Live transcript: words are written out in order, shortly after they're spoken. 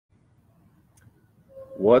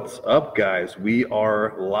What's up, guys? We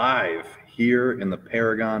are live here in the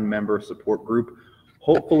Paragon member support group.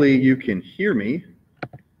 Hopefully you can hear me.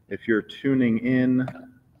 If you're tuning in,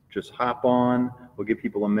 just hop on. We'll give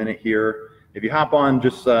people a minute here. If you hop on,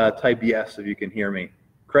 just type yes if you can hear me.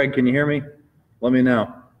 Craig, can you hear me? Let me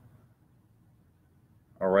know.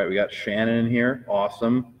 All right, we got Shannon in here.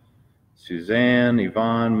 Awesome. Suzanne,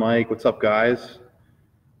 Yvonne, Mike, what's up, guys?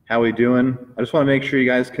 How we doing? I just want to make sure you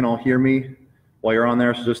guys can all hear me while you're on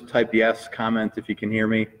there, so just type yes, comment if you can hear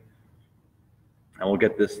me, and we'll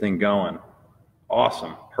get this thing going.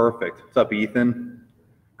 Awesome, perfect. What's up, Ethan?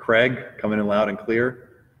 Craig, coming in loud and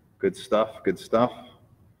clear. Good stuff, good stuff.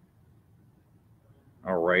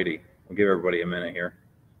 All righty, we'll give everybody a minute here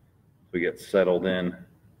so we get settled in.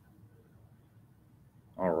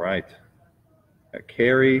 All right, got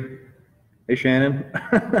Carrie. Hey, Shannon.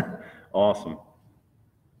 Awesome.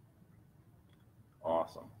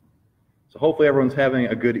 Awesome. So hopefully everyone's having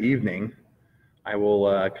a good evening. I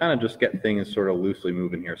will kind of just get things sort of loosely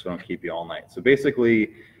moving here so I don't keep you all night. So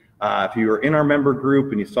basically, if you were in our member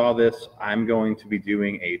group and you saw this, I'm going to be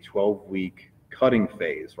doing a 12-week cutting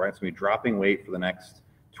phase, right? So I'm going to be dropping weight for the next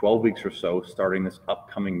 12 weeks or so, starting this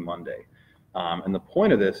upcoming Monday. And the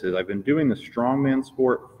point of this is I've been doing the strongman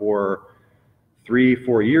sport for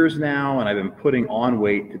 3-4 years now, and I've been putting on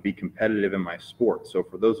weight to be competitive in my sport. So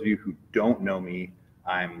for those of you who don't know me,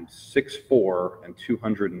 I'm 6'4" and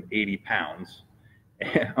 280 pounds.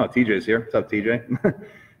 Oh, TJ's here. What's up, TJ?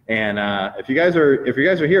 And if you guys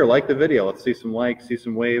are here, like the video. Let's see some likes, see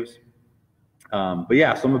some waves. But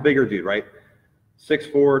yeah, so I'm a bigger dude, right?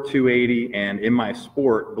 6'4", 280, and in my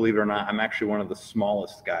sport, believe it or not, I'm actually one of the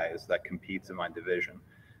smallest guys that competes in my division.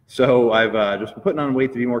 So I've just been putting on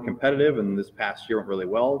weight to be more competitive, and this past year went really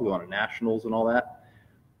well. We won at nationals and all that.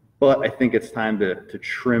 But I think it's time to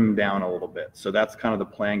trim down a little bit. So that's kind of the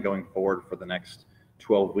plan going forward for the next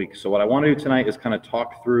 12 weeks. So what I want to do tonight is kind of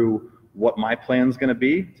talk through what my plan is going to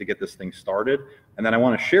be to get this thing started. And then I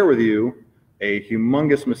want to share with you a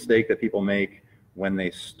humongous mistake that people make when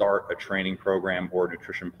they start a training program or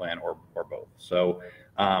nutrition plan or both. So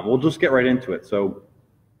we'll just get right into it. So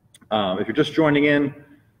if you're just joining in,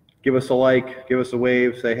 give us a like, give us a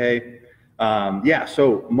wave, say hey. Yeah,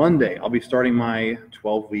 so Monday, I'll be starting my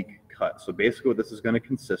 12-week cut. So basically what this is going to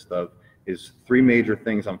consist of is 3 major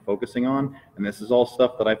things I'm focusing on, and this is all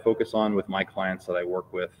stuff that I focus on with my clients that I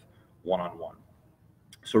work with one-on-one.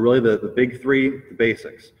 So really the big 3, the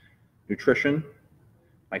basics: nutrition,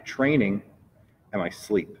 my training, and my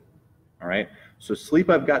sleep. All right, so sleep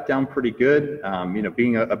I've got down pretty good. You know,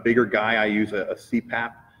 being a bigger guy, I use a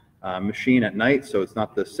CPAP machine at night, so it's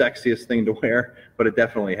not the sexiest thing to wear, but it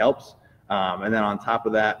definitely helps. And then on top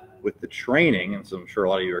of that, with the training, and so I'm sure a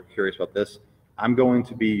lot of you are curious about this, I'm going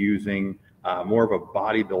to be using more of a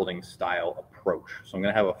bodybuilding style approach. So I'm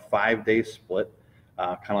going to have a 5-day split,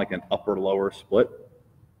 kind of like an upper-lower split.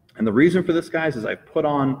 And the reason for this, guys, is I put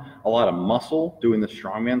on a lot of muscle doing the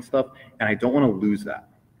strongman stuff, and I don't want to lose that,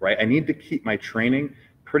 right? I need to keep my training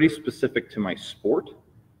pretty specific to my sport,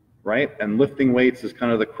 right? And lifting weights is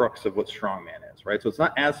kind of the crux of what strongman is, right? So it's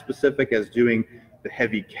not as specific as doing the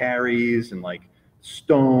heavy carries and like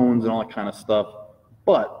stones and all that kind of stuff.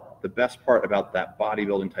 But the best part about that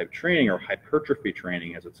bodybuilding type training, or hypertrophy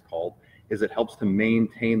training as it's called, is it helps to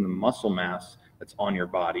maintain the muscle mass that's on your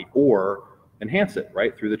body or enhance it,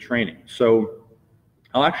 right, through the training. So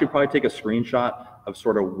I'll actually probably take a screenshot of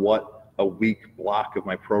sort of what a week block of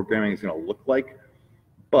my programming is going to look like.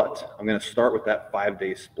 But I'm going to start with that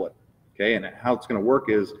 5-day split, okay? And how it's going to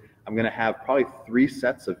work is I'm going to have probably 3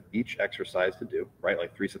 sets of each exercise to do, right?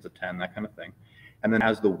 Like 3 sets of 10, that kind of thing. And then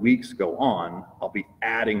as the weeks go on, I'll be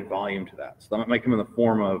adding volume to that. So that might come in the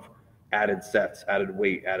form of added sets, added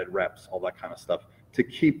weight, added reps, all that kind of stuff to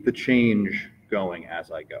keep the change going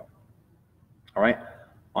as I go. All right.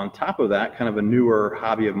 On top of that, kind of a newer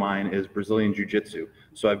hobby of mine is Brazilian Jiu-Jitsu.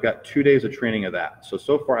 So I've got 2 days of training of that.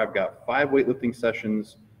 So far I've got 5 weightlifting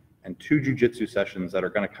sessions and 2 Jiu-Jitsu sessions that are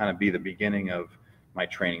going to kind of be the beginning of my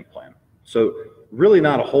training plan. So really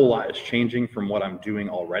not a whole lot is changing from what I'm doing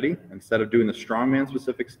already. Instead of doing the strongman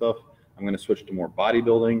specific stuff, I'm going to switch to more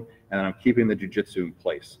bodybuilding, and then I'm keeping the jiu-jitsu in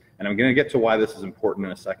place. And I'm going to get to why this is important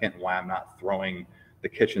in a second and why I'm not throwing the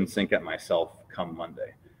kitchen sink at myself come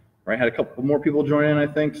Monday. All right, had a couple more people join in, I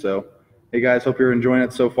think. So hey guys, hope you're enjoying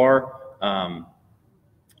it so far.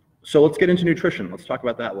 So let's get into nutrition. Let's talk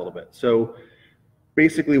about that a little bit. So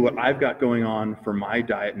basically what I've got going on for my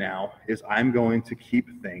diet now is I'm going to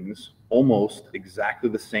keep things almost exactly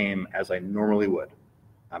the same as I normally would.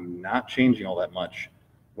 I'm not changing all that much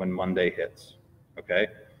when Monday hits, okay?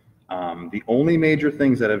 The only major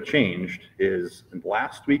things that have changed is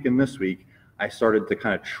last week and this week, I started to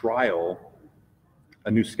kind of trial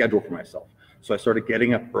a new schedule for myself. So I started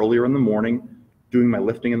getting up earlier in the morning, doing my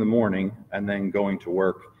lifting in the morning, and then going to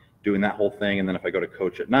work, doing that whole thing. And then if I go to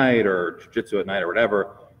coach at night or jiu-jitsu at night or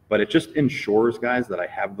whatever, but it just ensures, guys, that I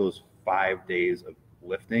have those 5 days of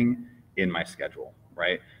lifting in my schedule,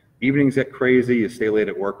 right? Evenings get crazy, you stay late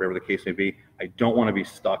at work, whatever the case may be. I don't want to be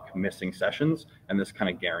stuck missing sessions, and this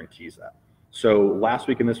kind of guarantees that. So last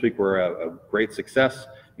week and this week were a great success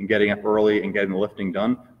in getting up early and getting the lifting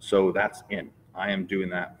done. So that's in. I am doing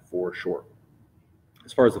that for sure.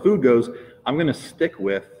 As far as the food goes, I'm going to stick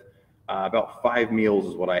with about 5 meals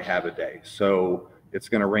is what I have a day. So it's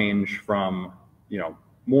going to range from,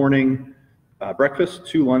 morning breakfast,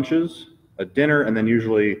 2 lunches, a dinner, and then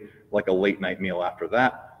usually like a late night meal after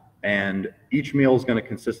that. And each meal is going to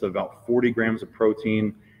consist of about 40 grams of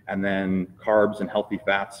protein and then carbs and healthy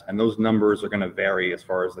fats. And those numbers are going to vary as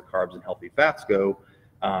far as the carbs and healthy fats go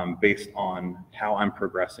based on how I'm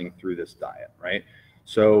progressing through this diet, right?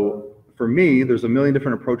 So for me, there's a million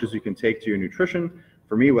different approaches you can take to your nutrition.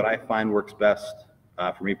 For me, what I find works best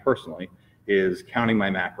for me personally is counting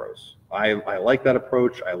my macros. I like that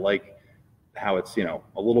approach. I like how it's, a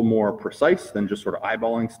little more precise than just sort of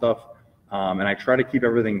eyeballing stuff. And I try to keep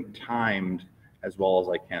everything timed as well as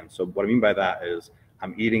I can. So what I mean by that is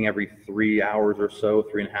I'm eating every 3 hours or so,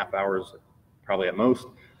 3.5 hours, probably at most.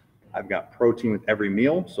 I've got protein with every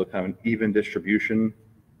meal, so kind of an even distribution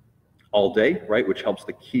all day, right? Which helps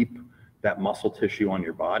to keep that muscle tissue on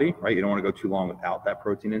your body, right? You don't want to go too long without that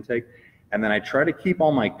protein intake. And then I try to keep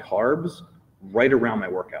all my carbs right around my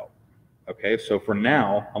workout. Okay, so for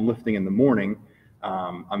now, I'm lifting in the morning.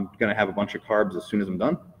 I'm gonna have a bunch of carbs as soon as I'm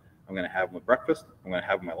done. I'm gonna have my breakfast, I'm gonna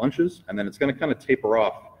have my lunches, and then it's gonna kind of taper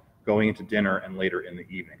off going into dinner and later in the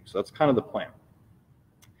evening. So that's kind of the plan.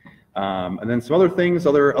 And then some other things,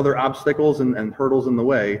 other obstacles and hurdles in the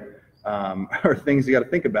way are things you got to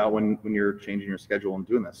think about when you're changing your schedule and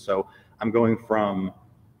doing this. So I'm going from,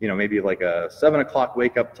 maybe like a 7 o'clock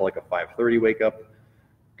wake up to like a 5:30 wake up,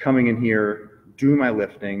 coming in here, doing my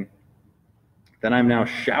lifting. Then I'm now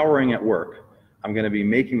showering at work. I'm going to be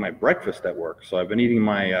making my breakfast at work. So I've been eating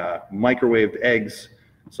my microwaved eggs.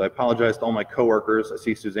 So I apologize to all my coworkers. I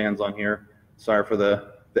see Suzanne's on here. Sorry for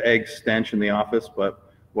the egg stench in the office, but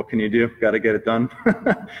what can you do? Got to get it done.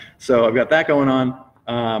 So I've got that going on.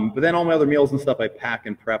 But then all my other meals and stuff I pack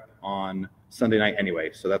and prep on Sunday night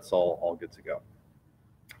anyway. So that's all good to go.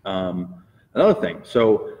 Another thing,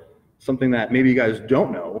 so something that maybe you guys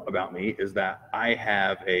don't know about me is that I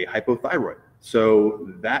have a hypothyroid. So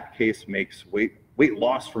that case makes weight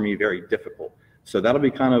loss for me very difficult. So that'll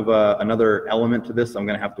be kind of another element to this I'm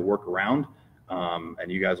going to have to work around.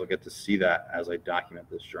 And you guys will get to see that as I document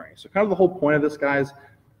this journey. So kind of the whole point of this, guys,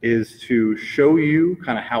 is to show you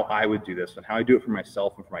kind of how I would do this and how I do it for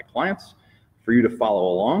myself and for my clients, for you to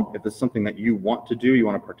follow along. If it's something that you want to do, you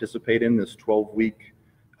want to participate in this 12-week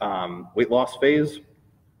weight loss phase,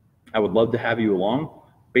 I would love to have you along.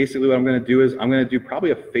 Basically what I'm going to do is I'm going to do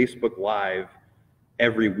probably a Facebook Live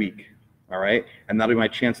every week, all right? And that'll be my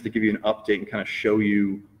chance to give you an update and kind of show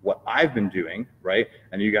you what I've been doing, right?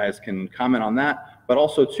 And you guys can comment on that. But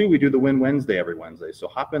also, too, we do the Win Wednesday every Wednesday. So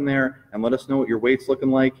hop in there and let us know what your weight's looking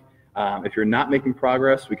like. If you're not making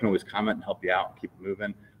progress, we can always comment and help you out and keep it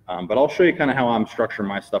moving. But I'll show you kind of how I'm structuring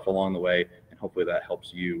my stuff along the way, and hopefully that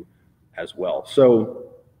helps you as well.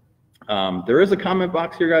 So there is a comment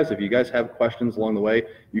box here, guys. If you guys have questions along the way,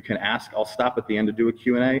 you can ask. I'll stop at the end to do a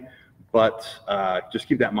Q&A, but just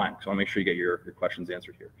keep that in mind, because I want to make sure you get your questions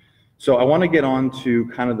answered here. So I want to get on to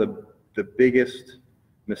kind of the biggest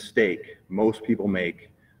mistake most people make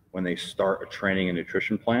when they start a training and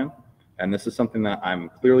nutrition plan. And this is something that I'm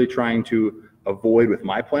clearly trying to avoid with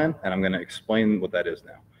my plan, and I'm going to explain what that is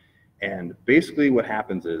now. And basically what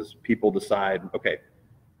happens is people decide, okay,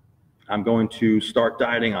 I'm going to start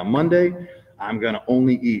dieting on Monday. I'm going to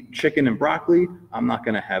only eat chicken and broccoli. I'm not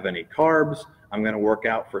going to have any carbs. I'm going to work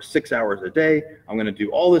out for 6 hours a day. I'm going to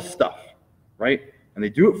do all this stuff, right? And they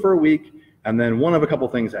do it for a week, and then one of a couple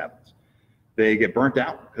things happens. They get burnt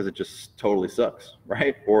out because it just totally sucks,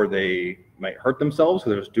 right? Or they might hurt themselves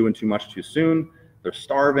because they're just doing too much too soon. They're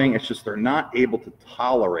starving. It's just they're not able to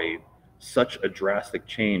tolerate such a drastic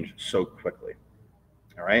change so quickly.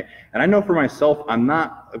 All right. And I know for myself, I'm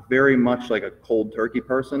not very much like a cold turkey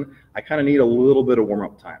person. I kind of need a little bit of warm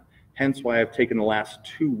up time. Hence why I've taken the last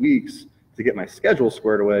 2 weeks to get my schedule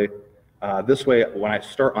squared away. This way, when I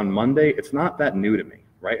start on Monday, it's not that new to me,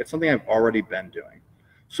 right? It's something I've already been doing.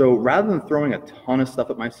 So rather than throwing a ton of stuff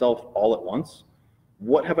at myself all at once,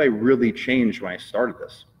 what have I really changed when I started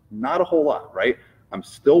this? Not a whole lot, right? I'm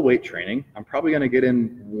still weight training. I'm probably going to get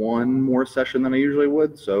in one more session than I usually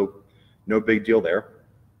would. So, No big deal there.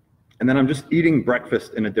 And then I'm just eating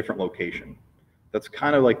breakfast in a different location. That's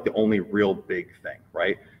kind of like the only real big thing,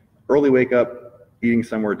 right? Early wake up, eating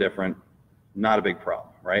somewhere different, not a big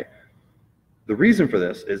problem, right? The reason for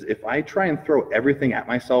this is if I try and throw everything at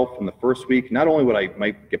myself in the first week, not only would I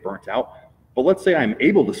might get burnt out, but let's say I'm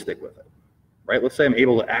able to stick with it, right? Let's say I'm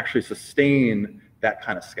able to actually sustain that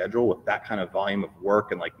kind of schedule with that kind of volume of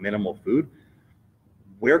work and like minimal food.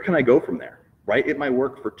 Where can I go from there, right? It might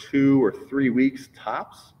work for 2 or 3 weeks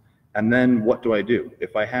tops. And then what do I do?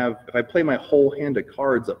 If I play my whole hand of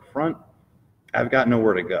cards up front, I've got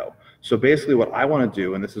nowhere to go. So basically what I want to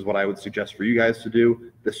do, and this is what I would suggest for you guys to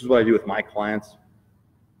do, this is what I do with my clients,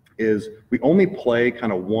 is we only play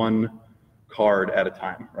kind of one card at a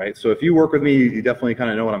time, right? So if you work with me, you definitely kind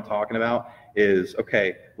of know what I'm talking about is,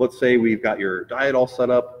 okay, let's say we've got your diet all set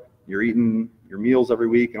up, you're eating your meals every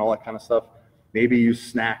week and all that kind of stuff. Maybe you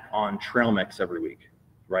snack on trail mix every week,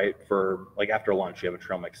 right? For like after lunch, you have a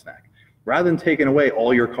trail mix snack. Rather than taking away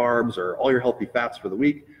all your carbs or all your healthy fats for the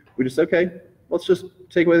week, we just, okay, let's just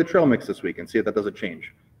take away the trail mix this week and see if that doesn't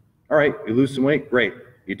change. All right, you lose some weight, great.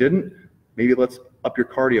 You didn't, maybe let's up your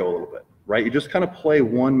cardio a little bit, right? You just kind of play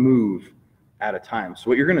one move at a time. So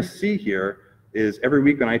what you're gonna see here is every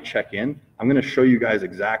week when I check in, I'm gonna show you guys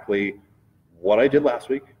exactly what I did last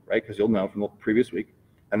week, right? Because you'll know from the previous week,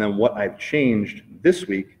 and then what I've changed this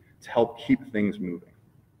week to help keep things moving.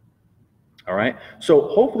 All right, so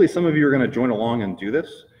hopefully some of you are going to join along and do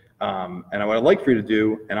this. And what I'd like for you to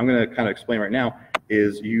do, and I'm going to kind of explain right now,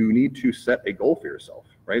 is you need to set a goal for yourself,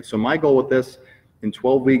 right? So my goal with this, in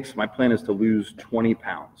 12 weeks, my plan is to lose 20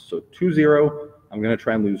 pounds. So 2-0, I'm going to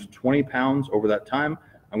try and lose 20 pounds over that time.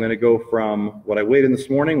 I'm going to go from what I weighed in this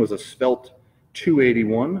morning was a svelte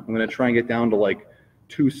 281. I'm going to try and get down to like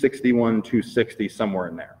 261, 260, somewhere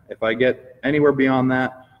in there. If I get anywhere beyond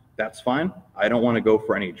that, that's fine. I don't want to go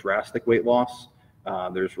for any drastic weight loss.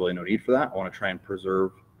 There's really no need for that. I want to try and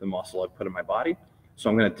preserve the muscle I've put in my body. So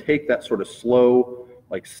I'm going to take that sort of slow,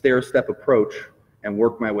 like stair-step approach and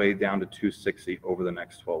work my way down to 260 over the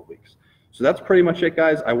next 12 weeks. So that's pretty much it,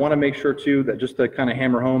 guys. I want to make sure too that just to kind of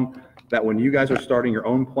hammer home that when you guys are starting your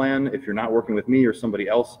own plan, if you're not working with me or somebody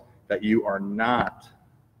else, that you are not,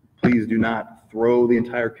 please do not throw the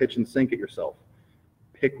entire kitchen sink at yourself.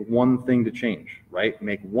 Pick one thing to change, right?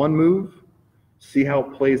 Make one move, see how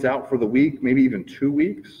it plays out for the week, maybe even 2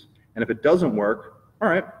 weeks. And if it doesn't work, all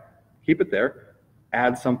right, keep it there.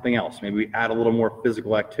 Add something else. Maybe we add a little more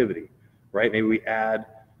physical activity, right? Maybe we add,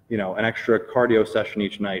 an extra cardio session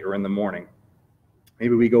each night or in the morning.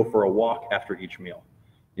 Maybe we go for a walk after each meal.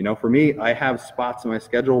 For me, I have spots in my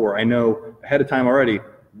schedule where I know ahead of time already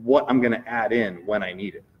what I'm going to add in when I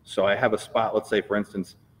need it. So I have a spot, let's say, for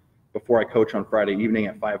instance, before I coach on Friday evening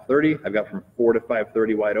at 5:30, I've got from 4 to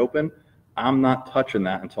 5:30 wide open. I'm not touching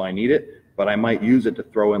that until I need it, but I might use it to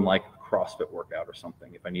throw in like a CrossFit workout or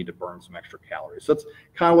something if I need to burn some extra calories. So that's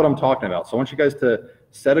kind of what I'm talking about. So I want you guys to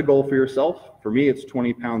set a goal for yourself. For me, it's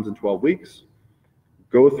 20 pounds in 12 weeks.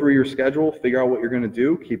 Go through your schedule, figure out what you're going to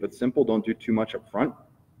do. Keep it simple. Don't do too much up front,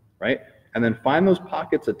 right? And then find those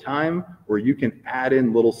pockets of time where you can add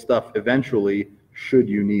in little stuff eventually should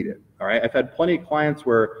you need it, all right? I've had plenty of clients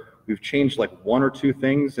where we've changed like 1 or 2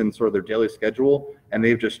 things in sort of their daily schedule, and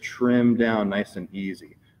they've just trimmed down nice and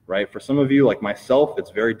easy, right? For some of you, like myself,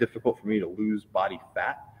 it's very difficult for me to lose body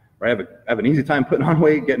fat, right? I have an easy time putting on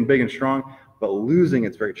weight, getting big and strong, but losing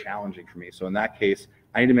it's very challenging for me. So in that case,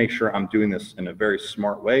 I need to make sure I'm doing this in a very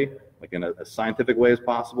smart way, like in a scientific way as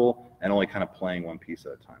possible, and only kind of playing one piece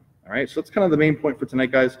at a time. All right, so that's kind of the main point for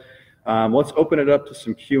tonight, guys. Let's open it up to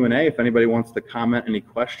some Q&A. If anybody wants to comment any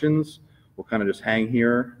questions, we'll kind of just hang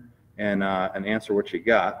here and answer what you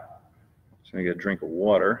got. Just gonna get a drink of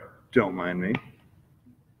water. Don't mind me.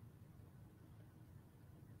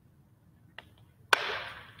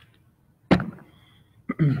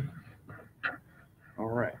 All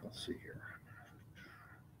right, let's see here.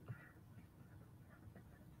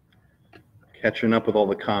 Catching up with all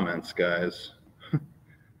the comments, guys.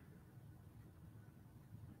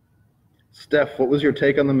 Steph, what was your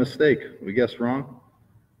take on the mistake? We guessed wrong.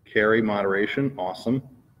 Carry, moderation, awesome.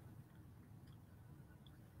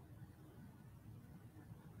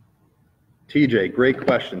 TJ, great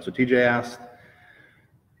question. So TJ asked,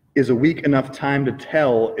 is a week enough time to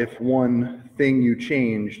tell if one thing you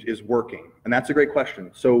changed is working? And that's a great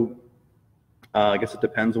question. So I guess it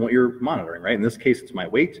depends on what you're monitoring, right? In this case, it's my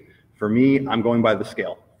weight. For me, I'm going by the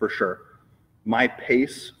scale, for sure. My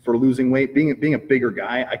pace for losing weight, being a bigger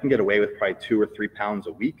guy, I can get away with probably 2 or 3 pounds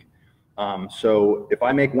a week. So if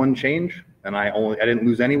I make one change and I didn't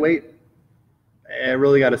lose any weight, I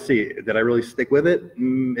really got to see, did I really stick with it?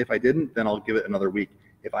 If I didn't, then I'll give it another week.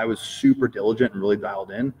 If I was super diligent and really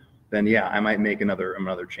dialed in, then yeah, I might make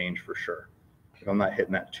another change for sure, if I'm not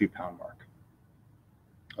hitting that 2 pound mark.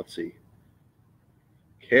 Let's see.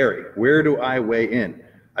 Carrie, where do I weigh in?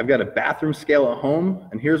 I've got a bathroom scale at home,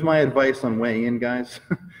 and here's my advice on weighing in, guys.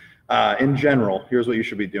 In general, here's what you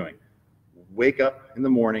should be doing. Wake up in the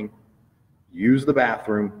morning, use the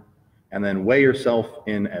bathroom, and then weigh yourself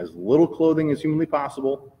in as little clothing as humanly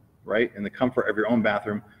possible, right? In the comfort of your own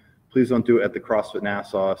bathroom. Please don't do it at the CrossFit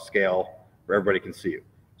Nassau scale where everybody can see you.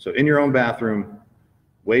 So in your own bathroom,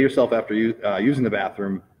 weigh yourself after using the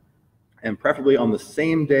bathroom, and preferably on the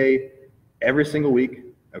same day every single week.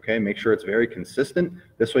 Okay, make sure it's very consistent.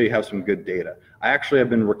 This way you have some good data. I actually have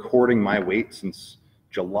been recording my weight since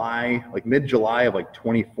July, like mid-July of like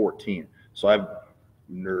 2014. So I've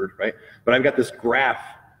nerd, right? But I've got this graph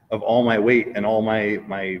of all my weight and all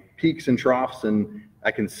my peaks and troughs, and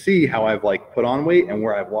I can see how I've like put on weight and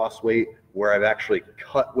where I've lost weight, where I've actually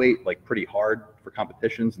cut weight like pretty hard for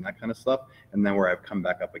competitions and that kind of stuff, and then where I've come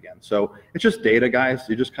back up again. So it's just data, guys.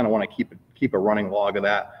 You just kind of want to keep a running log of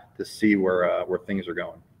that to see where things are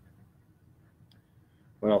going.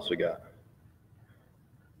 What else we got?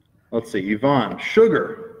 Let's see, Yvonne,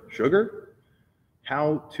 sugar,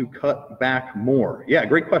 how to cut back more? Yeah,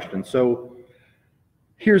 great question. So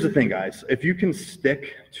here's the thing, guys. If you can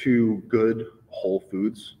stick to good whole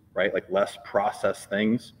foods, right, like less processed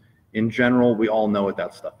things, in general, we all know what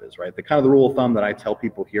that stuff is, right? The rule of thumb that I tell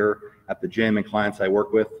people here at the gym and clients I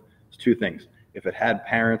work with is 2 things. If it had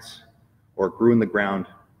parents or grew in the ground,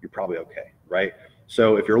 you're probably okay, right?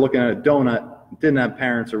 So if you're looking at a donut, didn't have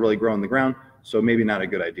parents or really grow in the ground, so maybe not a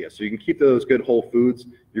good idea. So you can keep those good whole foods.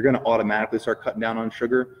 You're gonna automatically start cutting down on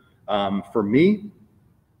sugar. For me,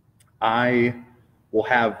 I will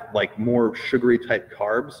have like more sugary type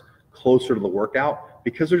carbs closer to the workout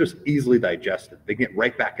because they're just easily digested. They get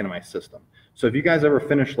right back into my system. So if you guys ever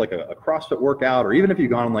finish like a CrossFit workout, or even if you've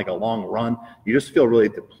gone on like a long run, you just feel really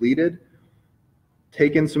depleted,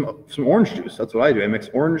 take in some orange juice. That's what I do. I mix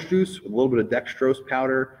orange juice with a little bit of dextrose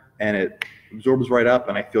powder, and it absorbs right up,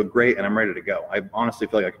 and I feel great, and I'm ready to go. I honestly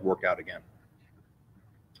feel like I could work out again.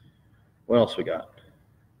 What else we got?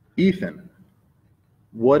 Ethan,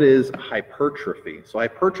 what is hypertrophy? So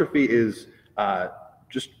hypertrophy is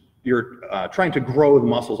just you're trying to grow the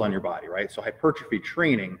muscles on your body, right? So hypertrophy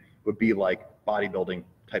training would be like bodybuilding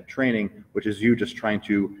type training, which is you just trying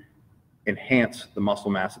to enhance the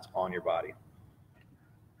muscle mass that's on your body.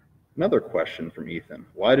 Another question from Ethan.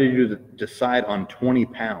 Why did you decide on 20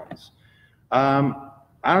 pounds? I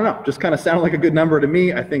don't know, just kind of sounded like a good number to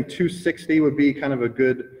me. I think 260 would be kind of a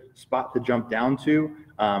good spot to jump down to.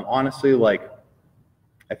 Honestly, like,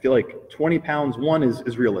 I feel like 20 pounds, one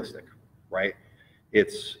is realistic, right?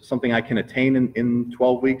 It's something I can attain in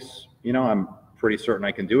 12 weeks. You know, I'm pretty certain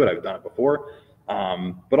I can do it. I've done it before.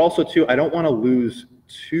 But also too, I don't want to lose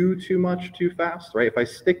too much too fast, right? If I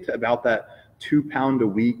stick to about that 2 pound a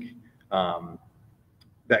week,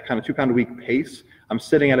 that kind of 2 pound a week pace, I'm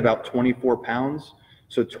sitting at about 24 pounds.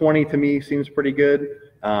 So 20 to me seems pretty good.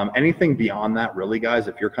 Anything beyond that, really, guys,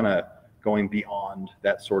 if you're kind of going beyond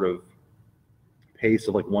that sort of pace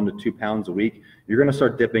of like 1 to 2 pounds a week, you're going to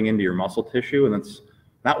start dipping into your muscle tissue, and that's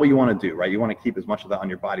not what you want to do, right? You want to keep as much of that on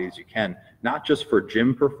your body as you can, not just for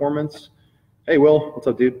gym performance. Hey, Will, what's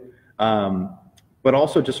up, dude? But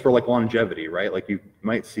also just for like longevity, right? Like you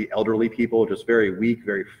might see elderly people just very weak,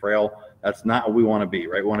 very frail. That's not what we want to be,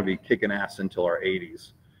 right? We want to be kicking ass until our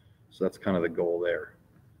 80s. So that's kind of the goal there.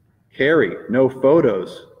 Carrie, no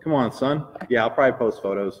photos. Come on, son. Yeah, I'll probably post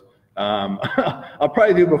photos. I'll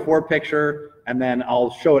probably do before picture, and then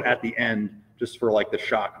I'll show it at the end just for like the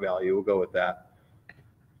shock value. We'll go with that.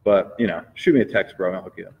 But, you know, shoot me a text, bro. I'll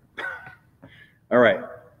look you up. All right.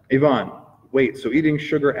 Yvonne, wait, so eating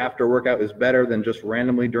sugar after a workout is better than just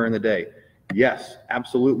randomly during the day? Yes,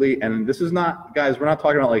 absolutely. And this is not, guys, we're not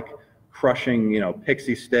talking about like crushing, you know,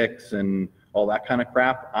 pixie sticks and all that kind of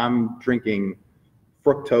crap. I'm drinking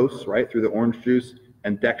fructose, right, through the orange juice,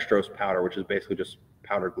 and dextrose powder, which is basically just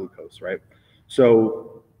powdered glucose, right?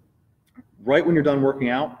 So right when you're done working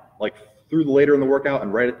out, like through the later in the workout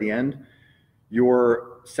and right at the end,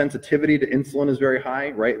 your sensitivity to insulin is very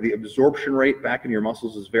high, right? The absorption rate back in your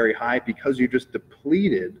muscles is very high because you just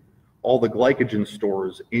depleted all the glycogen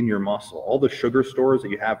stores in your muscle. All the sugar stores that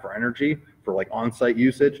you have for energy, for like on-site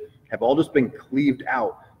usage, have all just been cleaved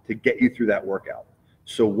out to get you through that workout.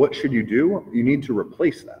 So what should you do? You need to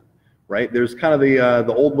replace that, right? There's kind of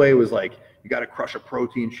the old way was like, you got to crush a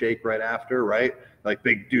protein shake right after, right? Like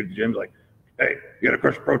big dude at the gym's like, hey, you got to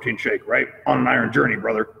crush a protein shake, right? On an iron journey,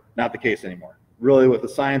 brother. Not the case anymore. Really what the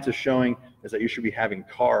science is showing is that you should be having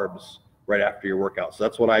carbs right after your workout. So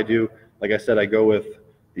that's what I do. Like I said, I go with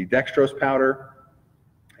the dextrose powder,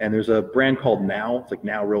 and there's a brand called Now. It's like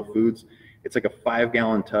Now Real Foods. It's like a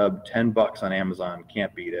 5-gallon tub, $10 on Amazon.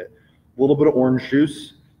 Can't beat it. A little bit of orange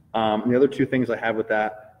juice. And the other two things I have with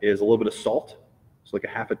that is a little bit of salt. So like a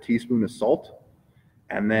half a teaspoon of salt,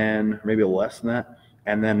 and then maybe less than that,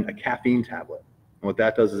 and then a caffeine tablet. And what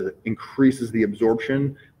that does is it increases the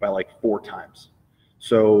absorption by like 4 times.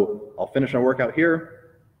 So I'll finish my workout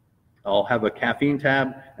here. I'll have a caffeine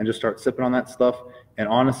tab and just start sipping on that stuff. And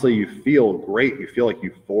honestly, you feel great. You feel like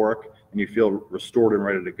euphoric and you feel restored and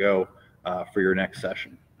ready to go for your next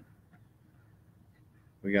session.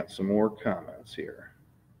 We got some more comments here.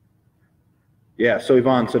 Yeah, so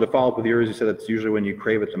Yvonne, so to follow up with yours, you said that's usually when you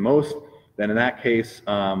crave it the most. Then in that case,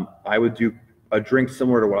 I would do a drink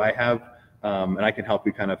similar to what I have, and I can help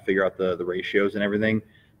you kind of figure out the ratios and everything,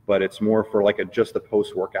 but it's more for like just a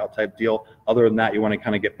post-workout type deal. Other than that, you want to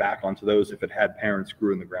kind of get back onto those if it had parent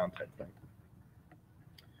screw in the ground type thing.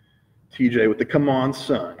 TJ with the come on,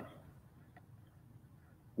 son.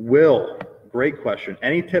 Will, great question.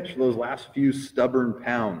 Any tips for those last few stubborn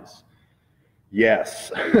pounds?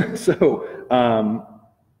 Yes. So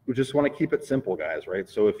we just want to keep it simple, guys, right?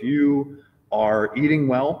 So if you are eating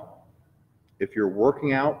well, if you're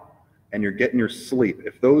working out, and you're getting your sleep,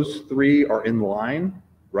 if those 3 are in line,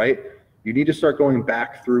 right, you need to start going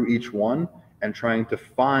back through each one and trying to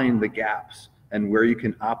find the gaps and where you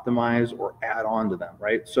can optimize or add on to them,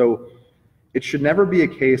 right? So it should never be a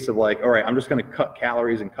case of like, all right, I'm just going to cut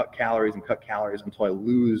calories and cut calories and cut calories until I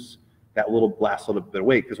lose that last little bit of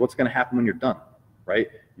weight. Because what's going to happen when you're done, right?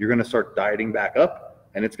 You're going to start dieting back up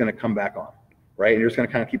and it's going to come back on, right? And you're just going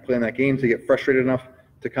to kind of keep playing that game to get frustrated enough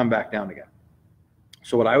to come back down again.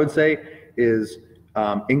 So what I would say is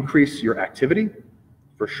increase your activity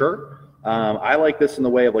for sure. I like this in the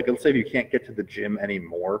way of like, let's say if you can't get to the gym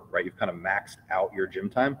anymore, right? You've kind of maxed out your gym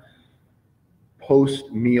time.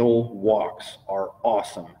 Post-meal walks are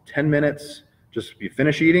awesome. 10 minutes, just you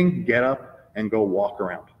finish eating, get up and go walk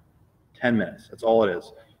around. 10 minutes, that's all it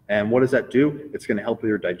is. And what does that do? It's gonna help with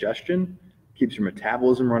your digestion, keeps your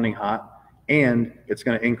metabolism running hot, and it's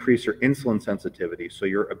gonna increase your insulin sensitivity. So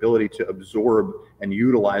your ability to absorb and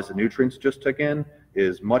utilize the nutrients you just took in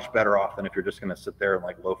is much better off than if you're just gonna sit there and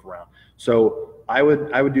like loaf around. So I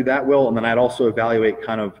would do that, Will, and then I'd also evaluate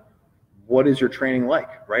kind of what is your training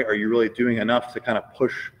like, right? Are you really doing enough to kind of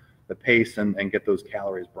push the pace and get those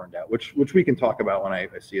calories burned out, which we can talk about when I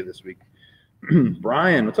see you this week.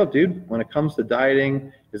 Brian, what's up, dude? When it comes to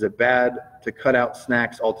dieting, is it bad to cut out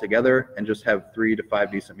snacks altogether and just have 3 to 5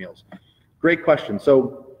 decent meals? Great question.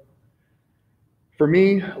 So for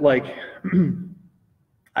me, like,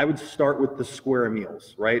 I would start with the square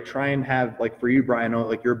meals, right? Try and have, like for you, Brian,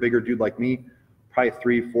 like you're a bigger dude like me, probably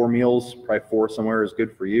 3, 4 meals, probably 4 somewhere is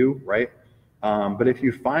good for you, right? But if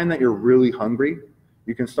you find that you're really hungry,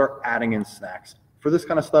 you can start adding in snacks. For this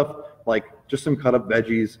kind of stuff, like just some cut up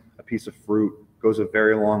veggies, a piece of fruit goes a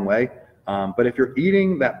very long way. But if you're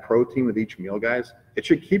eating that protein with each meal, guys, it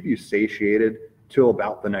should keep you satiated till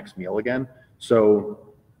about the next meal again.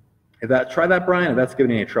 So try that, Brian. If that's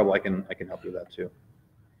giving you any trouble, I can help you with that too.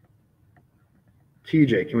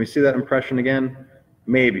 TJ, can we see that impression again?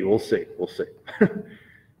 Maybe, we'll see.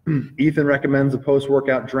 Ethan recommends a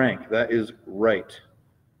post-workout drink. That is right.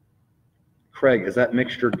 Craig, is that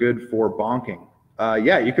mixture good for bonking?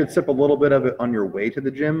 Yeah, you could sip a little bit of it on your way to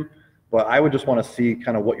the gym, but I would just want to see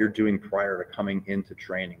kind of what you're doing prior to coming into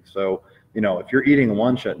training. So, you know, if you're eating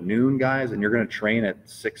lunch at noon, guys, and you're going to train at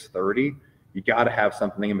 6:30, you got to have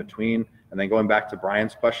something in between. And then going back to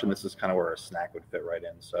Brian's question, this is kind of where a snack would fit right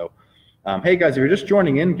in. So, hey guys, if you're just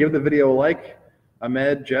joining in, give the video a like.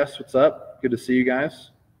 Ahmed, Jess, what's up? Good to see you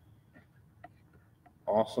guys.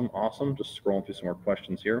 Awesome. Just scrolling through some more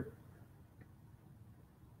questions here.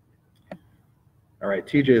 All right,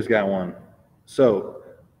 TJ's got one. So,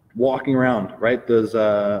 walking around, right? Does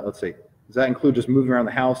let's see, does that include just moving around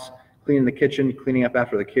the house, cleaning the kitchen, cleaning up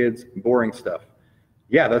after the kids, boring stuff?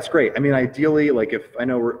 Yeah, that's great. I mean, ideally, like if I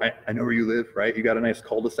know where you live, right? You got a nice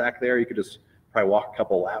cul-de-sac there. You could just probably walk a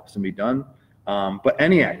couple laps and be done. But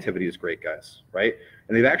any activity is great, guys, right?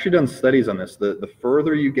 And they've actually done studies on this. The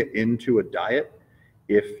further you get into a diet,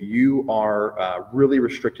 if you are really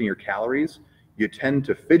restricting your calories, you tend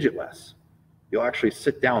to fidget less. You'll actually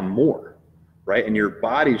sit down more, right? And your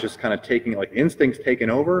body's just kind of taking, like instincts taking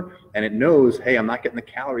over, and it knows, hey, I'm not getting the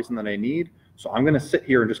calories in that I need, so I'm gonna sit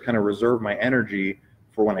here and just kind of reserve my energy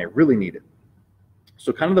for when I really need it.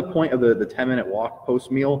 So kind of the point of the 10-minute walk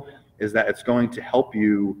post-meal is that it's going to help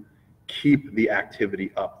you keep the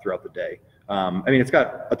activity up throughout the day. I mean, it's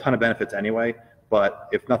got a ton of benefits anyway, but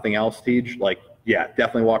if nothing else, Tej, like, yeah,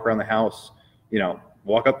 definitely walk around the house, you know,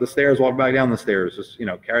 walk up the stairs, walk back down the stairs, just, you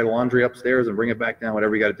know, carry the laundry upstairs and bring it back down,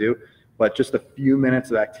 whatever you got to do. But just a few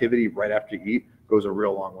minutes of activity right after you eat goes a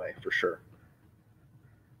real long way for sure.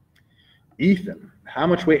 Ethan, how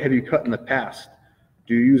much weight have you cut in the past?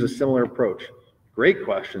 Do you use a similar approach? Great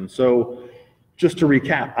question. So just to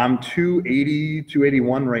recap, I'm 280,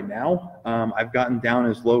 281 right now. I've gotten down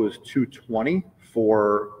as low as 220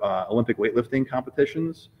 for Olympic weightlifting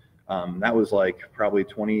competitions. That was like probably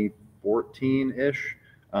 2014-ish.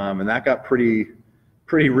 And that got pretty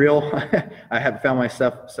real. I had found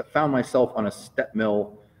myself on a step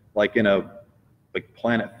mill, like in a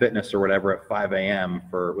Planet Fitness or whatever at 5 a.m.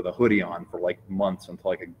 with a hoodie on for like months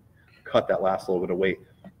until I could cut that last little bit of weight.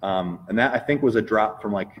 And that I think was a drop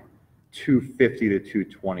from like 250 to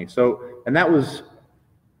 220. So, and that was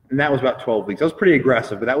about 12 weeks. That was pretty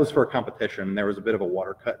aggressive, but that was for a competition. And there was a bit of a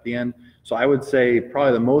water cut at the end. So I would say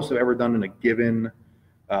probably the most I've ever done in a given,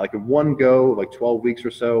 like in one go, like 12 weeks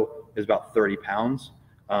or so, is about 30 pounds.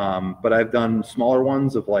 But I've done smaller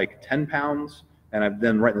ones of like 10 pounds, and I've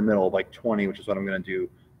done right in the middle of like 20, which is what I'm going to do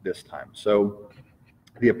this time. So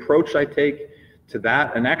the approach I take to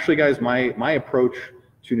that, and actually guys, my approach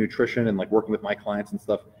to nutrition and like working with my clients and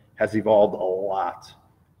stuff has evolved a lot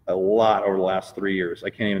over the last 3 years. I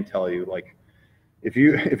can't even tell you, like, if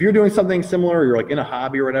you're doing something similar, you're like in a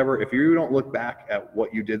hobby or whatever, if you don't look back at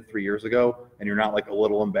what you did 3 years ago and you're not like a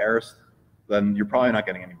little embarrassed, then you're probably not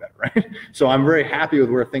getting any better, right? So I'm very happy with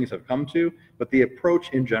where things have come to, but the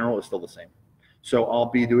approach in general is still the same. So I'll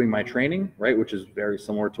be doing my training, right, which is very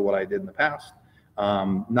similar to what I did in the past.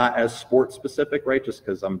 Not as sport specific, right, just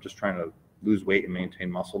because I'm just trying to lose weight and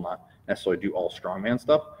maintain muscle, not necessarily do all strongman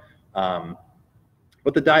stuff.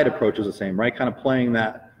 But the diet approach is the same, right? Kind of playing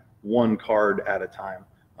that one card at a time.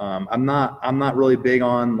 I'm not really big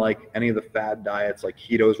on like any of the fad diets. Like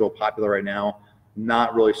keto is real popular right now.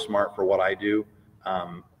 Not really smart for what I do.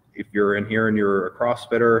 If you're in here and you're a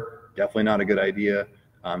CrossFitter, definitely not a good idea.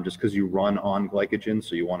 Just because you run on glycogen,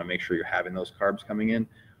 so you want to make sure you're having those carbs coming in.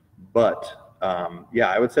 But yeah,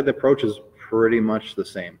 I would say the approach is pretty much the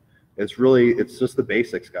same. It's just the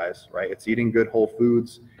basics, guys, right? It's eating good whole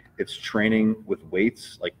foods. It's training with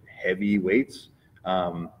weights, like heavy weights.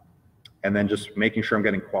 And then just making sure I'm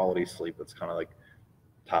getting quality sleep. That's kind of like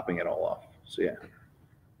topping it all off. So yeah,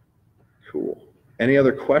 cool. Any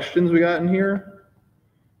other questions we got in here?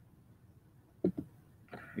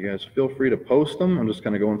 You guys feel free to post them. I'm just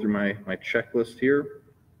kind of going through my checklist here.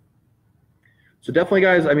 So definitely,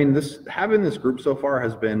 guys, I mean, having this group so far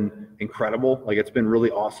has been incredible. Like, it's been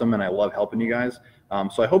really awesome, and I love helping you guys.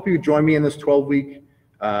 So I hope you join me in this 12-week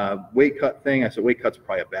weight cut thing. I said weight cut's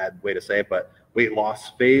probably a bad way to say it, but weight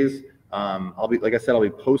loss phase. Like I said, I'll be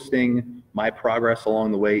posting my progress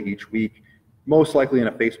along the way each week, most likely in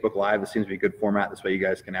a Facebook Live. This seems to be a good format. This way you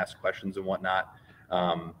guys can ask questions and whatnot.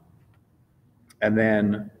 And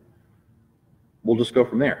then we'll just go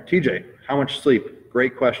from there. TJ, how much sleep?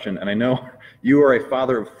 Great question. And I know you are a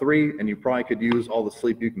father of 3, and you probably could use all the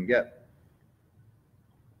sleep you can get.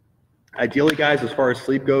 Ideally, guys, as far as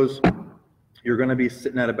sleep goes, you're going to be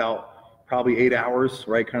sitting at about probably 8 hours,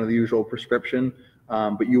 right? Kind of the usual prescription.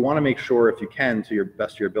 But you want to make sure, if you can, to your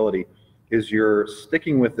best of your ability, is you're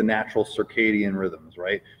sticking with the natural circadian rhythms,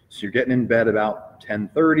 right? So you're getting in bed about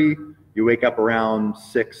 10:30, you wake up around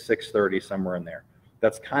 6:30, somewhere in there.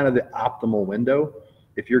 That's kind of the optimal window.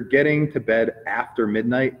 If you're getting to bed after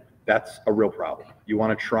midnight, that's a real problem. You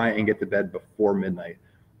want to try and get to bed before midnight.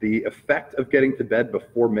 The effect of getting to bed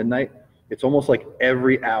before midnight, it's almost like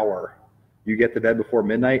every hour you get to bed before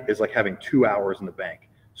midnight is like having 2 hours in the bank.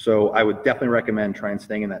 So I would definitely recommend trying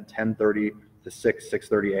staying in that 10:30 to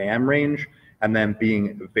 6:30 a.m. range, and then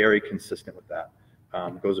being very consistent with that.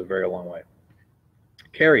 Goes a very long way.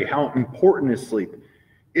 Carrie, how important is sleep?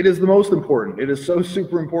 It is the most important. It is so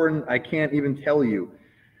super important. I can't even tell you.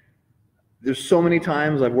 There's so many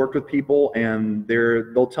times I've worked with people, and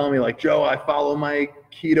they'll tell me like, Joe, I follow my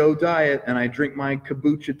keto diet and I drink my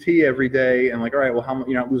kombucha tea every day. And I'm like, all right, well, how much,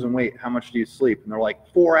 you're not losing weight. How much do you sleep? And they're like,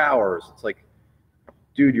 4 hours. It's like,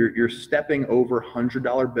 dude, you're stepping over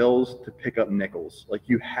 $100 bills to pick up nickels. Like,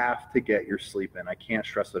 you have to get your sleep in. I can't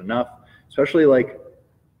stress it enough, especially like,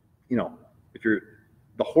 you know, if the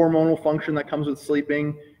hormonal function that comes with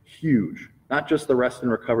sleeping, huge. Not just the rest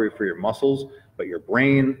and recovery for your muscles, but your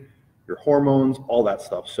brain, your hormones, all that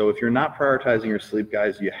stuff. So if you're not prioritizing your sleep,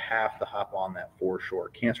 guys, you have to hop on that for sure.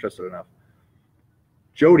 Can't stress it enough.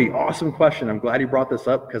 Jody, awesome question. I'm glad you brought this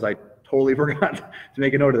up because I totally forgot to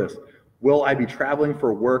make a note of this. Will I be traveling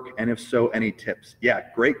for work? And if so, any tips? Yeah,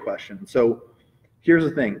 great question. So here's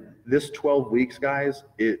the thing. This 12 weeks, guys,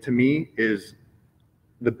 to me is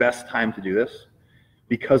the best time to do this.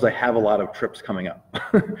 because I have a lot of trips coming up.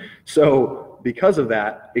 So because of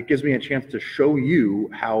that, it gives me a chance to show you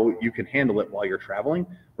how you can handle it while you're traveling,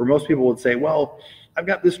 where most people would say, well, I've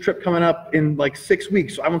got this trip coming up in like 6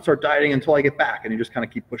 weeks, so I won't start dieting until I get back, and you just kind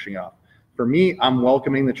of keep pushing it off. For me, I'm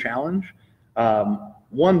welcoming the challenge.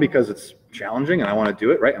 One, because it's challenging and I want to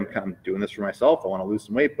do it, right? I'm kind of doing this for myself. I want to lose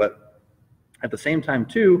some weight, but at the same time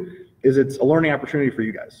too, is it's a learning opportunity for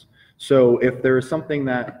you guys. So if there is something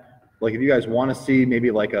that, like if you guys want to see maybe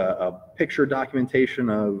like a picture documentation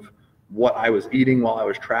of what I was eating while I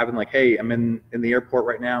was traveling, like, hey, I'm in the airport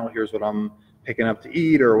right now, here's what I'm picking up to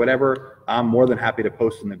eat or whatever, I'm more than happy to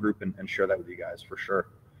post in the group and share that with you guys for sure.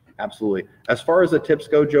 Absolutely. As far as the tips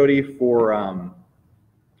go, Jody, for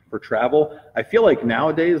travel, I feel like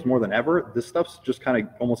nowadays more than ever, this stuff's just kind of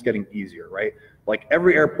almost getting easier, right? Like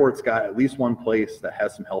every airport's got at least one place that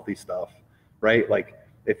has some healthy stuff, right? Like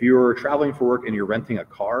if you're traveling for work and you're renting a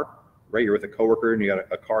car, right? You're with a coworker and you got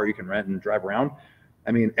a car you can rent and drive around.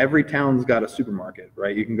 I mean, every town's got a supermarket,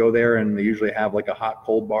 right? You can go there and they usually have like a hot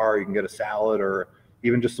cold bar. You can get a salad or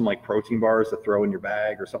even just some like protein bars to throw in your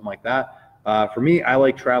bag or something like that. For me, I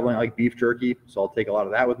like traveling, I like beef jerky, so I'll take a lot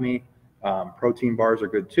of that with me. Protein bars are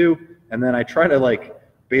good too. And then I try to like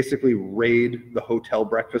basically raid the hotel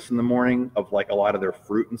breakfast in the morning of like a lot of their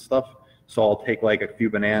fruit and stuff. So I'll take like a few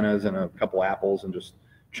bananas and a couple apples and just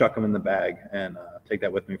chuck them in the bag and take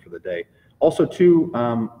that with me for the day. Also too,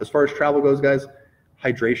 as far as travel goes, guys,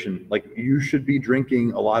 hydration. Like you should be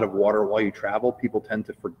drinking a lot of water while you travel. People tend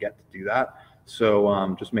to forget to do that.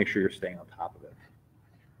 So just make sure you're staying on top of it.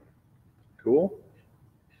 Cool.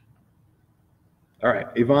 All right,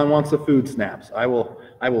 Yvonne wants the food snaps. I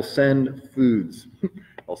will send foods.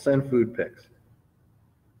 I'll send food pics.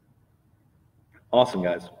 Awesome,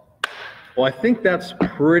 guys. Well, I think that's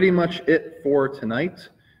pretty much it for tonight.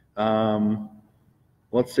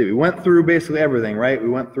 Let's see, we went through basically everything, right? We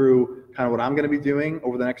went through kind of what I'm going to be doing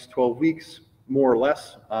over the next 12 weeks, more or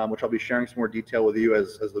less, which I'll be sharing some more detail with you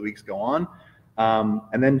as the weeks go on.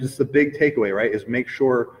 And then just the big takeaway, right, is make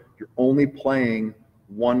sure you're only playing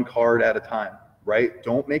one card at a time, right?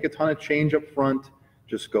 Don't make a ton of change up front.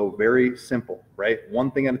 Just go very simple, right?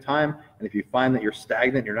 One thing at a time. And if you find that you're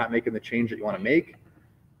stagnant, you're not making the change that you want to make,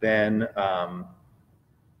 then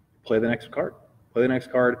play the next card. Play the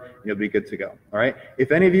next card and you'll be good to go. All right.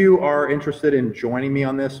 If any of you are interested in joining me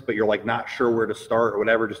on this, but you're like not sure where to start or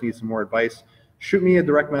whatever, just need some more advice, shoot me a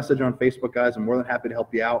direct message on Facebook, guys. I'm more than happy to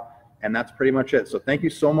help you out. And that's pretty much it. So thank you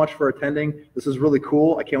so much for attending. This is really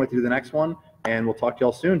cool. I can't wait to do the next one, and we'll talk to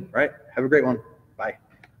y'all soon. All right. Have a great one. Bye.